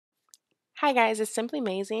Hi guys, it's Simply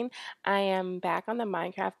Amazing. I am back on the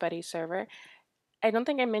Minecraft Buddy server. I don't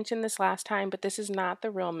think I mentioned this last time, but this is not the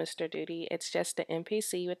real Mr. Duty. It's just the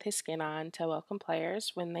NPC with his skin on to welcome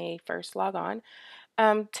players when they first log on.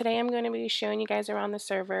 Today I'm going to be showing you guys around the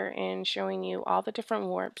server and showing you all the different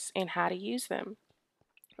warps and how to use them.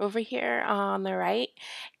 Over here on the right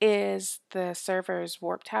is the server's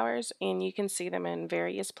warp towers, and you can see them in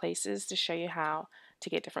various places to show you how to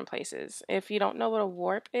get different places. If you don't know what a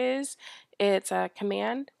warp is, it's a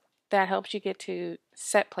command that helps you get to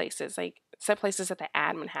set places, like set places that the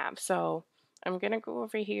admin have. So I'm going to go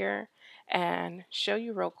over here and show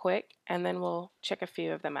you real quick, and then we'll check a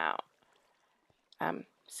few of them out.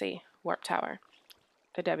 See, warp tower,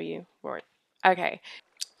 the W warp. Okay,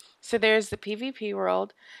 so there's the PvP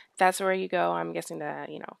world. That's where you go, I'm guessing, to,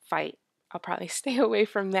 fight. I'll probably stay away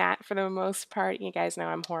from that for the most part. You guys know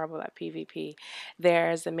I'm horrible at PvP.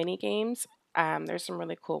 There's the mini games. There's some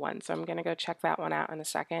really cool ones, so I'm going to go check that one out in a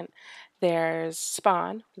second. There's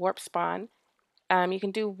spawn, warp spawn. You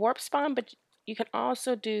can do warp spawn, but you can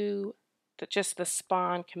also do just the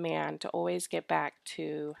spawn command to always get back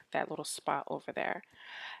to that little spot over there.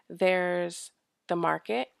 There's the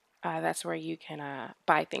market. That's where you can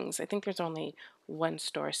buy things. I think there's only one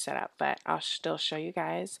store set up, but I'll still show you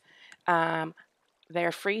guys. Um,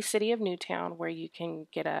 there's Free City of Newtown, where you can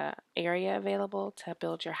get a area available to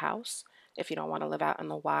build your house if you don't want to live out in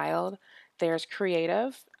the wild. There's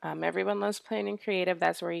Creative. Everyone loves playing in Creative.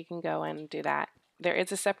 That's where you can go and do that. There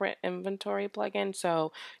is a separate inventory plugin,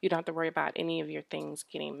 so you don't have to worry about any of your things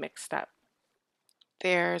getting mixed up.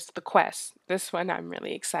 There's the quest. This one I'm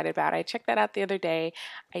really excited about. I checked that out the other day.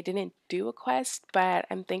 I didn't do a quest, but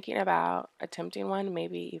I'm thinking about attempting one,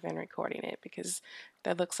 maybe even recording it because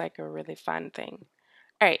that looks like a really fun thing.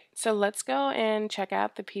 All right, so let's go and check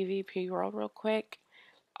out the PvP world real quick.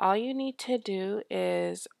 All you need to do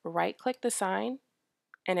is right click the sign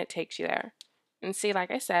and it takes you there. And see, like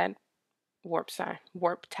I said, warp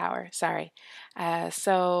tower, sorry.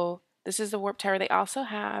 So this is the warp tower. They also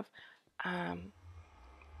have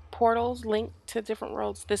portals linked to different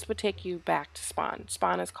worlds. This would take you back to spawn.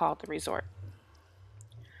 Spawn is called the resort.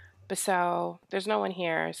 But so there's no one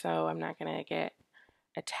here, so I'm not gonna get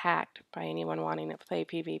attacked by anyone wanting to play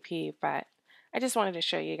PvP, but I just wanted to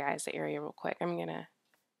show you guys the area real quick. I'm gonna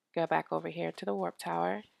go back over here to the warp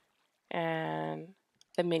tower and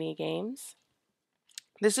the mini games.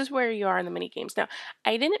 This is where you are in the mini games. Now,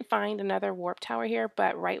 I didn't find another warp tower here,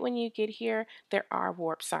 but right when you get here, there are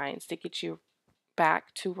warp signs to get you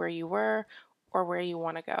back to where you were or where you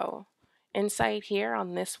want to go. Inside here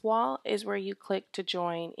on this wall is where you click to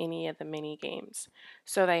join any of the mini games.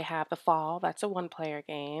 So they have the Fall, that's a one-player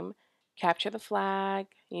game. Capture the Flag,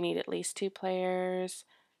 you need at least 2 players.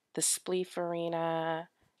 The Spleef Arena,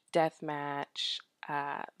 Deathmatch,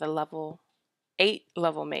 the level 8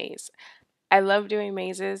 level maze. I love doing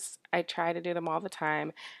mazes. I try to do them all the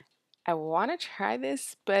time. I want to try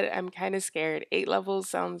this, but I'm kind of scared. 8 levels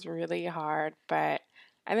sounds really hard, but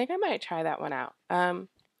I think I might try that one out.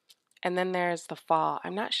 And then there's the Fall.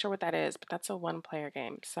 I'm not sure what that is, but that's a one-player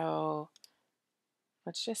game. So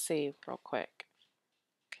let's just see real quick.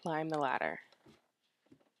 Climb the ladder.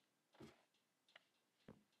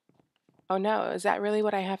 Oh no, is that really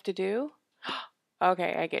what I have to do?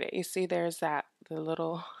 Okay, I get it. You see, there's the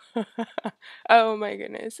little. Oh my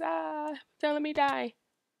goodness. Don't let me die.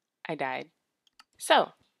 I died.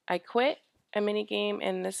 So I quit a mini game,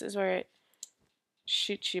 and this is where it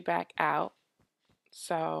shoots you back out.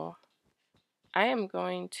 So I am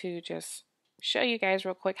going to just show you guys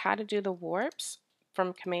real quick how to do the warps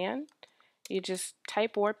from command. You just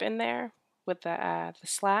type warp in there with the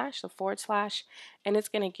slash, the forward slash, and it's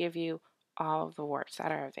going to give you all of the warps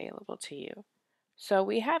that are available to you. So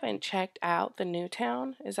we haven't checked out the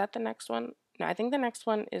Newtown. Is that the next one? No, I think the next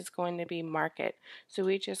one is going to be Market. So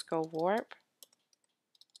we just go warp,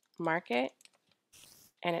 Market,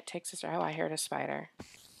 and it takes us. Oh, I heard a spider.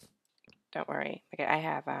 Don't worry. Okay, I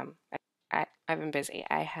have I've been busy.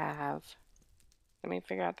 I have. Let me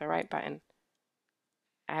figure out the right button.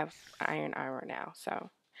 I have iron armor now,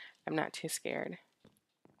 so I'm not too scared.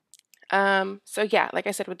 So yeah, like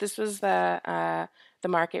I said, this was the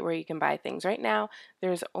market where you can buy things. Right now,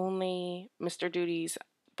 there's only Mr. Duty's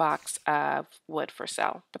box of wood for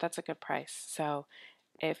sale, but that's a good price. So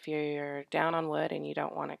if you're down on wood and you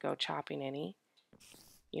don't want to go chopping any,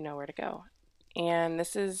 you know where to go. And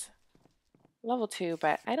this is level 2,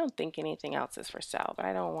 but I don't think anything else is for sale, but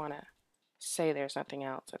I don't want to say there's nothing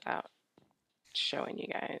else without showing you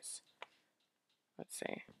guys. Let's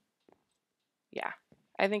see. Yeah,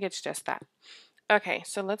 I think it's just that. Okay,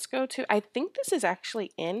 so let's go to, I think this is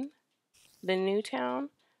actually in the Newtown,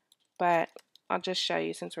 but I'll just show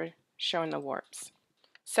you since we're showing the warps.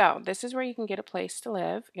 So this is where you can get a place to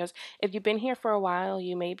live. It goes, if you've been here for a while,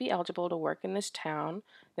 you may be eligible to work in this town.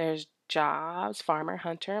 There's jobs, farmer,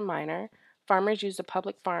 hunter, and miner. Farmers use the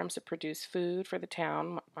public farms to produce food for the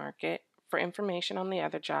town market. For information on the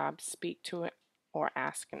other jobs, speak to it or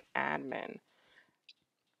ask an admin.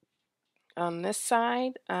 On this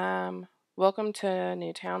side, welcome to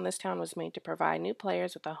Newtown. This town was made to provide new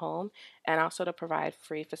players with a home and also to provide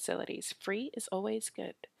free facilities. Free is always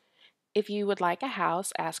good. If you would like a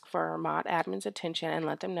house, ask for mod admin's attention and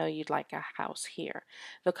let them know you'd like a house here.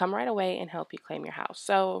 They'll come right away and help you claim your house.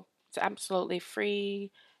 So it's absolutely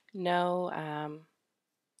free, no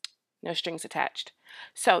no strings attached.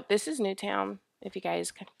 So this is Newtown. If you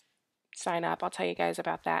guys can sign up, I'll tell you guys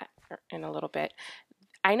about that in a little bit.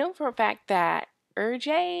 I know for a fact that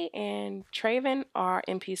Urjay and Traven are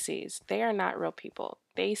NPCs. They are not real people.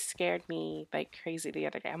 They scared me like crazy the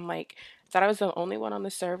other day. I'm like, thought I was the only one on the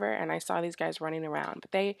server, and I saw these guys running around.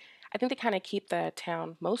 But I think they kind of keep the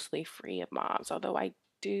town mostly free of mobs. Although I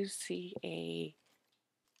do see a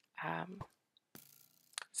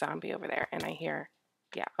zombie over there, and I hear,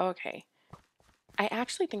 yeah, okay. I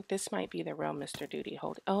actually think this might be the real Mr. Duty.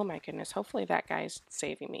 Oh my goodness! Hopefully that guy's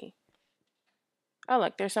saving me. Oh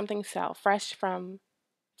look, there's something sell fresh from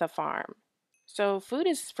the farm. So food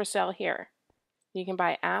is for sale here. You can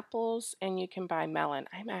buy apples and you can buy melon.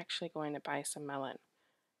 I'm actually going to buy some melon.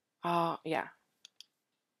 Oh, yeah.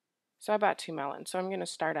 So I bought 2 melons. So I'm going to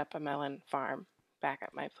start up a melon farm back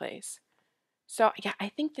at my place. So yeah, I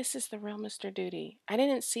think this is the real Mr. Duty. I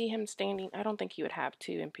didn't see him standing. I don't think he would have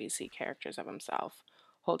 2 NPC characters of himself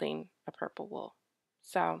holding a purple wool.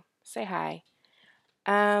 So say hi.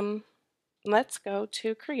 Let's go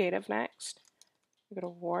to creative next. Go to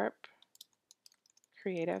warp.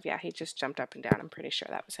 Creative. Yeah, he just jumped up and down. I'm pretty sure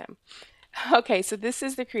that was him. Okay, so this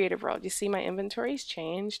is the creative world. You see my inventory's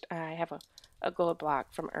changed. I have a gold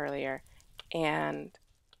block from earlier. And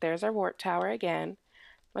there's our warp tower again.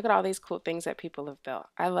 Look at all these cool things that people have built.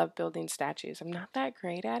 I love building statues. I'm not that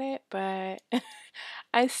great at it, but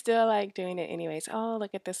I still like doing it anyways. Oh,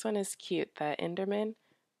 look at this one is cute. The Enderman.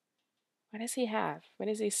 What does he have? What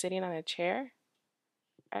is he sitting on a chair?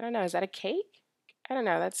 I don't know. Is that a cake? I don't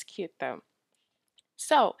know. That's cute though.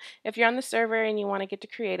 So, if you're on the server and you want to get to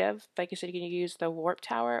creative, like I said, you can use the warp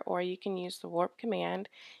tower or you can use the warp command,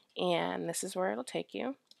 and this is where it'll take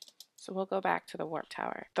you. So we'll go back to the warp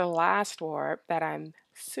tower. The last warp that I'm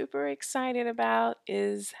super excited about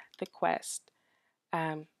is the quest.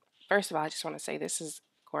 First of all, I just want to say this is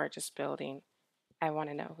a gorgeous building. I want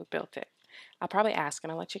to know who built it. I'll probably ask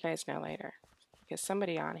and I'll let you guys know later because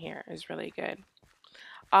somebody on here is really good.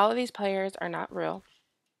 All of these players are not real.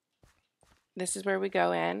 This is where we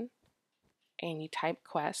go in and you type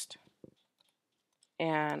quest,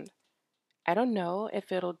 and I don't know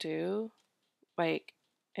if it'll do like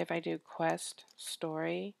if I do quest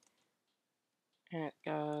story and it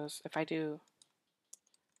goes, if I do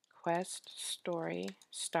quest story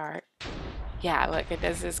start, yeah, look, it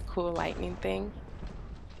does this cool lightning thing,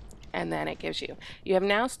 and then it gives you have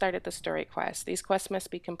now started the story quest. These quests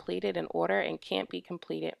must be completed in order and can't be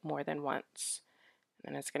completed more than once.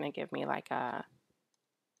 And it's going to give me like a,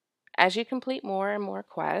 as you complete more and more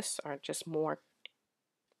quests, or just more,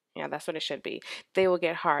 yeah, that's what it should be, they will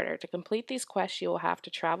get harder. To complete these quests, you will have to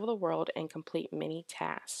travel the world and complete many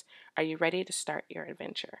tasks. Are you ready to start your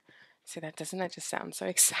adventure? So doesn't that just sound so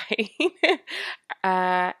exciting?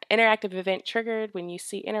 Interactive event triggered. When you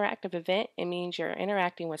see interactive event, it means you're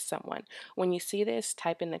interacting with someone. When you see this,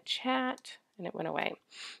 type in the chat, and it went away.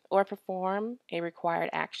 Or perform a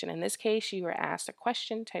required action. In this case, you were asked a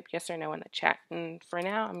question, type yes or no in the chat. And for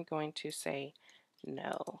now, I'm going to say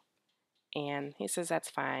no. And he says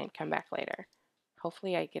that's fine, come back later.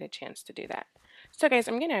 Hopefully I get a chance to do that. So guys,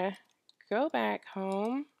 I'm gonna go back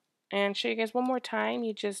home and show you guys one more time.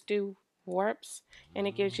 You just do warps and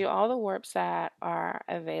it gives you all the warps that are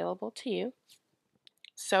available to you,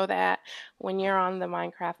 so that when you're on the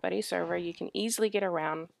Minecraft Buddy server, you can easily get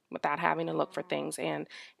around without having to look for things. And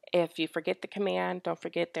if you forget the command, don't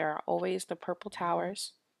forget there are always the purple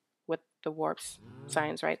towers with the warps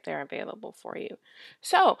signs right there available for you.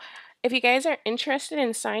 So if you guys are interested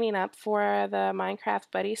in signing up for the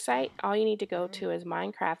Minecraft Buddy site, all you need to go to is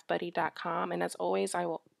minecraftbuddy.com, and as always, I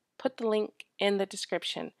will put the link in the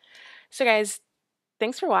description. So guys,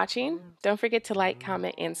 thanks for watching. Don't forget to like,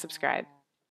 comment, and subscribe.